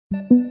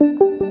You're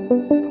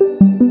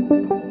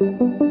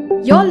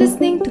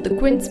listening to the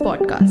Quince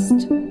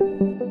podcast.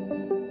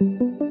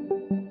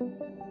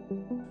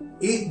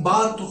 एक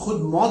बार तो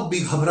खुद मौत भी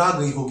घबरा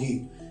गई होगी,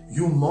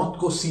 यूं मौत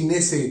को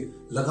सीने से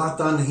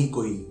लगाता नहीं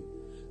कोई.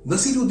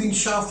 Nasiruddin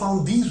Shah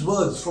found these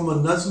words from a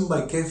nazm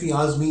by Kaifi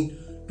Azmi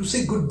to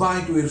say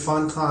goodbye to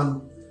Irfan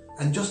Khan,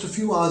 and just a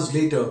few hours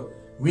later,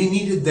 we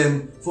needed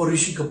them for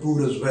Rishi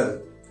Kapoor as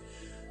well.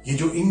 ये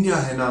जो India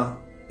है ना,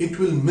 it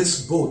will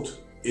miss both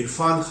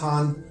Irfan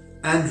Khan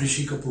and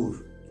Rishi Kapoor.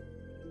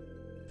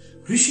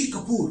 Rishi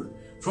Kapoor,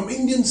 from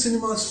Indian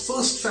cinema's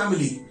first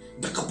family,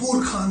 the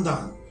Kapoor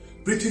Khandan,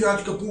 Prithviraj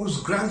Kapoor's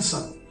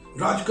grandson,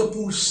 Raj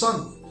Kapoor's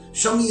son,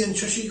 Shami and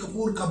Shashi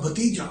Kapoor ka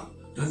bhatija,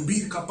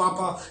 Ranbir ka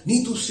papa,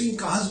 Neetu Singh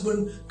ka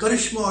husband,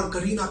 Karishma और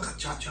करीना का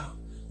चाचा.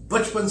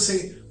 बचपन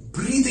से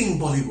breathing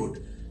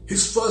Bollywood.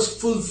 His first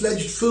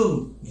full-fledged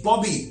film,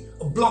 Bobby,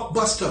 a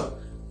blockbuster.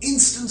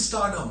 Instant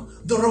stardom,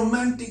 the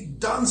romantic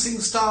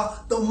dancing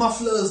star, the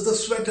mufflers, the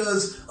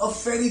sweaters, a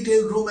fairy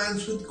tale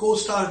romance with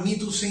co-star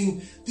Neetu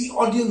Singh, the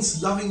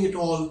audience loving it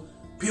all,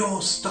 pure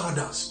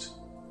stardust.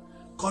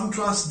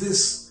 Contrast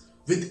this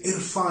with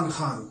Irfan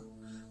Khan,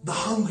 the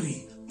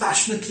hungry,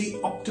 passionately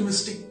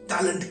optimistic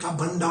talent ka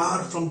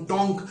bandar from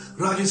Tonk,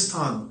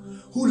 Rajasthan,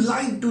 who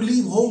liked to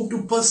leave home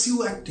to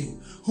pursue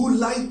acting, who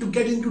liked to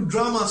get into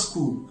drama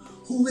school,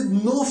 who with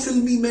no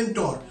filmy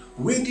mentor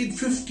waited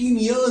 15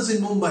 years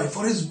in Mumbai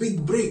for his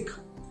big break.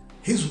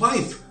 His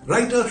wife,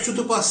 writer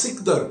Shutapa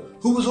Sikdar,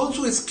 who was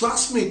also his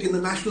classmate in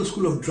the National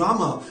School of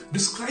Drama,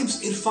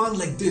 describes Irfan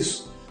like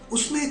this.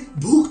 Usme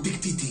bhook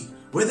dikhti thi,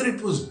 whether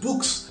it was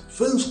books,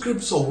 film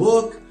scripts or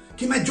work,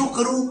 कि मैं जो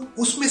करूं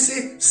उसमें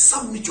से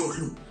सब निचोड़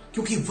लूं,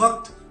 क्योंकि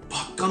वक्त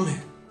बहुत कम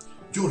है.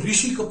 जो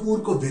ऋषि कपूर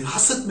को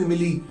विरासत में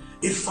मिली,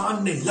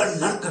 इरफान ने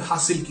लड़ कर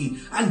हासिल की,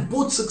 and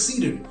both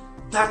succeeded.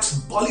 That's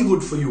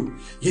Bollywood for you.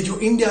 ये जो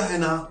इंडिया है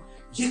ना,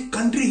 ये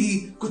कंट्री ही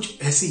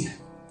कुछ ऐसी है.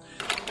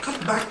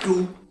 Cut back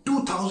to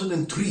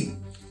 2003.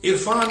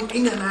 Irfan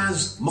in and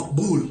as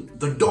Maqbool,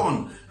 the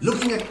Don,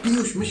 looking at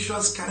Piyush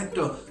Mishra's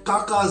character,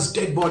 Kaka's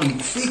dead body,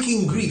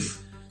 faking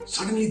grief.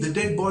 Suddenly the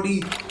dead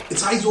body,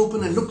 its eyes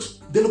open and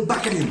they look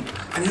back at him,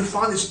 and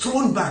Irfan is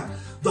thrown back.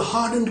 The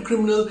hardened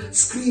criminal,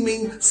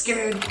 screaming,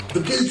 scared, the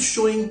guilt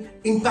showing.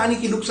 In panic,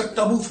 he looks at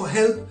Tabu for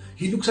help.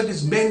 He looks at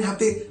his men. Have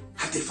they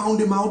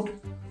found him out?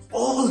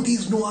 All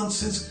these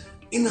nuances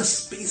in a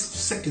space of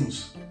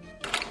seconds.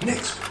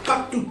 Next,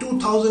 cut to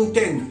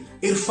 2010.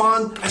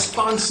 Irfan as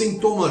Pan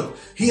Singh Tomar.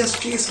 He has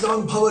chased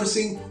down Bhavar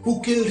Singh,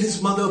 who killed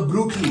his mother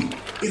brutally.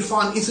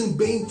 Irfan isn't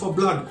baying for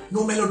blood,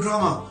 no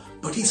melodrama,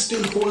 but he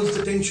still holds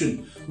the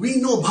tension. We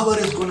know Bhavar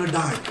is gonna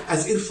die,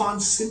 as Irfan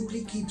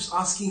simply keeps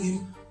asking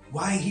him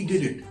why he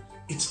did it.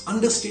 It's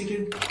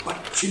understated but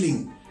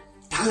chilling.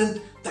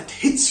 Talent that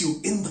hits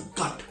you in the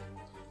gut.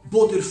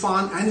 Both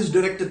Irfan and his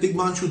director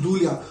Tigmanshu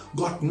Dhulia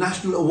got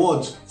national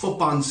awards for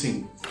Pan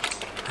Singh.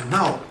 And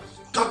now,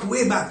 cut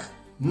way back,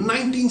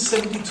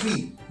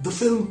 1973, the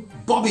film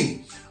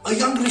Bobby. A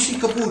young Rishi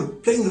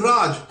Kapoor playing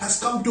Raj has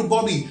come to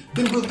Bobby,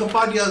 Dimple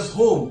Kapadia's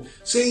home,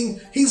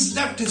 saying he's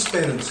left his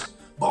parents.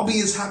 Bobby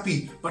is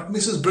happy, but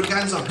Mrs.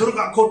 Braganza,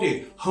 Durga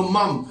Kote, her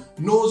mum,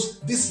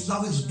 knows this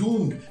love is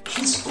doomed.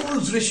 She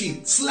scolds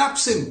Rishi,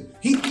 slaps him.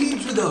 He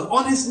pleads with her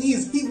on his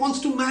knees. He wants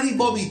to marry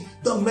Bobby.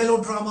 The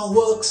melodrama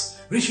works.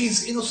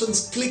 Rishi's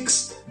innocence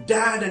clicks.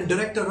 Dad and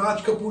director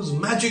Raj Kapoor's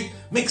magic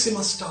makes him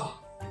a star.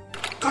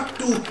 Cut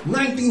to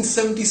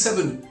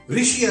 1977.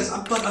 Rishi as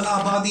Akbar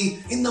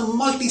Allahabadi in the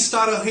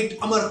multi-starrer hit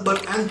Amar Akbar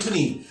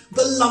Anthony.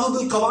 The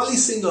lovable Qawwali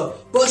singer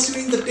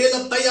pursuing the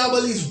tale of Tayyab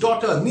Ali's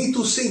daughter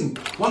Neetu Singh.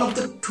 One of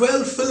the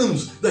 12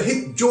 films the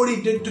hit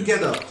Jodi did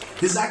together.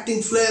 His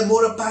acting flair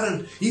more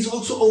apparent. He's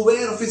also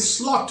aware of his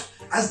slot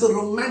as the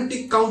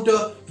romantic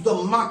counter to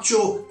the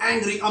macho,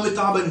 angry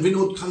Amitabh and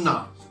Vinod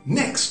Khanna.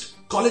 Next,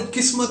 call it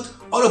Kismat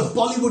or a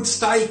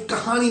Bollywood-style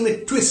Kahani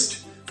mein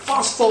twist.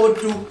 Fast forward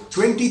to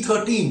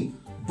 2013.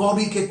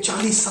 Bobby ke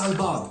 40 saal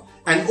baad,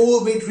 an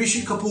overweight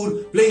Rishi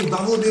Kapoor playing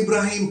Dawood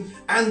Ibrahim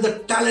and the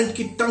talent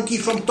ki Tanki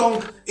from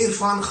Tonk,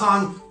 Irfan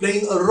Khan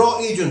playing a raw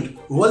agent,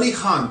 Wali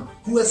Khan,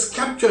 who has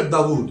captured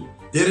Dawood.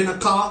 They're in a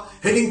car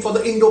heading for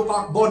the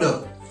Indo-Pak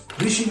border.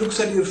 Rishi looks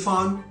at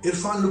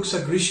Irfan looks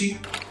at Rishi.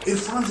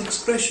 Irfan's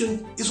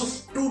expression is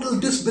of total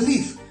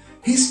disbelief.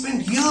 He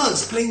spent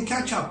years playing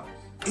catch-up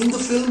in the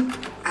film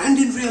and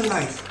in real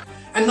life.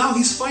 And now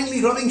he's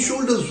finally rubbing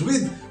shoulders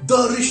with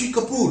the Rishi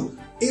Kapoor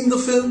in the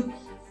film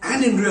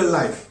and in real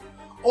life.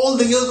 All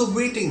the years of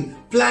waiting,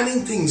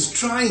 planning things,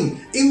 trying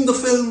in the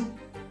film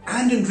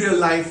and in real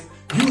life,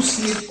 you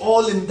see it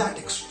all in that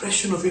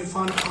expression of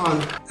Irfan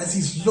Khan as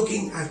he's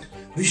looking at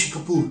Rishi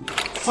Kapoor.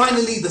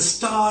 Finally, the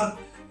star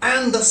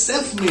and the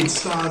self-made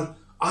star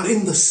are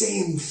in the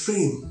same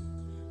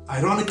frame.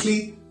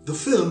 Ironically, the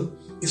film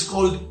is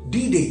called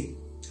D-Day.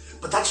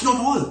 But that's not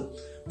all,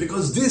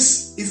 because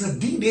this is a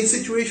D-Day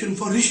situation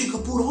for Rishi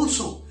Kapoor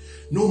also.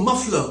 No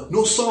muffler,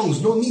 no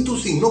songs, no Neetu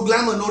Singh, no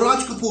glamour, no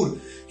Raj Kapoor.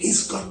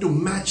 He's got to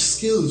match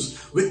skills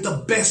with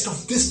the best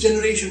of this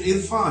generation,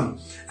 Irfan.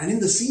 And in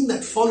the scene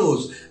that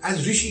follows,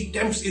 as Rishi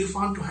tempts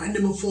Irfan to hand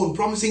him a phone,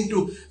 promising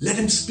to let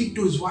him speak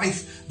to his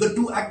wife, the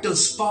two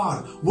actors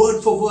spar,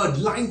 word for word,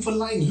 line for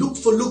line, look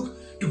for look,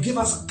 to give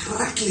us a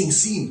crackling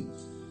scene.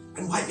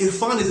 And while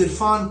Irfan is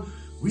Irfan,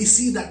 we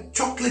see that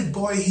chocolate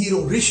boy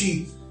hero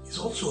Rishi is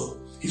also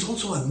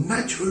a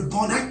natural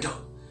born actor.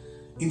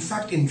 In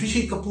fact, in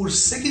Rishi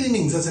Kapoor's second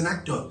innings as an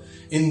actor,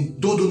 in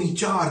Do Duni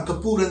Char,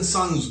 Kapoor and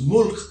Sons,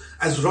 Mulk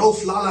as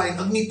Rauf Lala in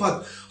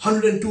Agnipath,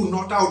 102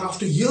 not out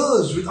after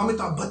years with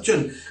Amitabh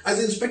Bachchan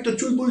as Inspector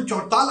Chulbul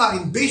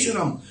Chautala in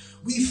Besharam,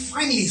 we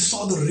finally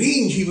saw the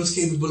range he was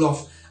capable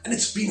of, and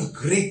it's been a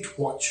great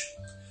watch.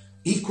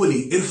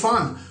 Equally,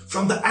 Irfan,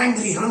 from the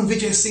angry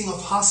Ranvijay Singh of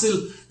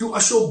Hasil to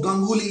Ashok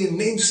Ganguly in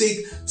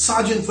Namesake,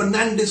 Sergeant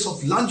Fernandez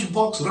of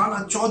Lunchbox,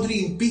 Rana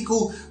Chaudhary in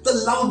Piku, the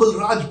lovable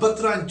Raj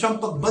Batra and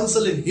Champak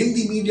Bansal in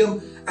Hindi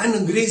medium and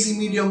Angrezi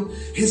medium,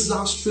 his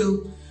last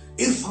film,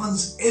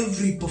 Irfan's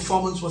every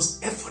performance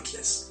was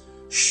effortless.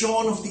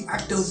 Shorn of the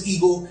actor's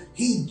ego,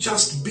 he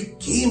just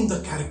became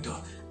the character,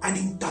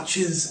 adding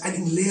touches,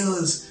 adding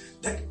layers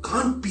that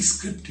can't be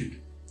scripted.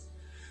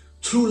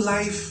 Through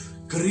life,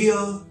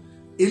 career,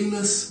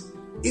 illness,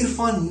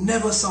 Irfan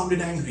never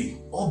sounded angry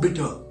or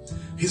bitter.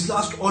 His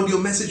last audio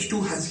message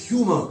too has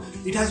humor,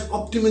 it has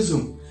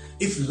optimism.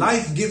 If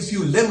life gives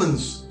you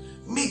lemons,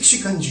 make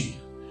shikanji.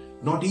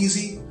 Not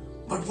easy,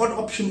 but what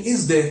option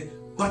is there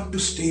but to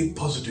stay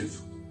positive?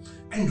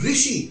 And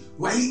Rishi,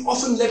 while he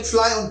often let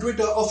fly on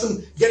Twitter,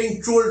 often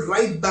getting trolled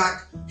right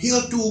back,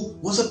 here too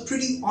was a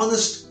pretty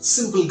honest,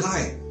 simple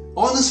guy.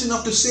 Honest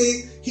enough to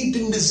say he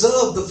didn't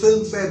deserve the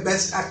Filmfare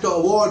Best Actor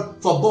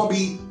Award for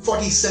Bobby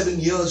 47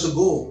 years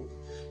ago.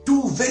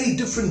 Two very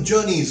different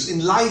journeys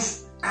in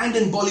life and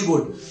in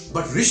Bollywood,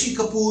 but Rishi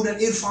Kapoor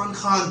and Irfan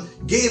Khan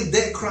gave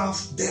their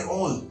craft their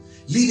all,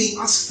 leaving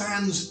us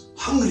fans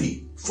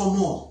hungry for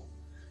more.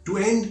 To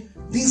end,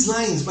 these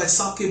lines by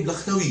Saqib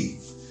Lakhnawi.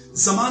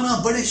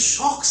 Zamana bade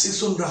शौक से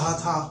सुन रहा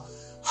था,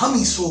 हम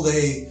ही सो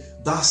गए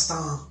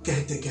दास्तां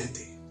कहते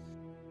कहते.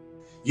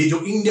 ये जो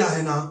इंडिया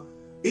है ना,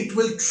 it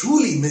will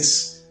truly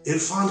miss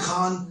Irfan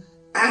Khan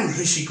and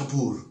Rishi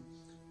Kapoor.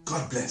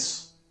 God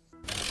bless.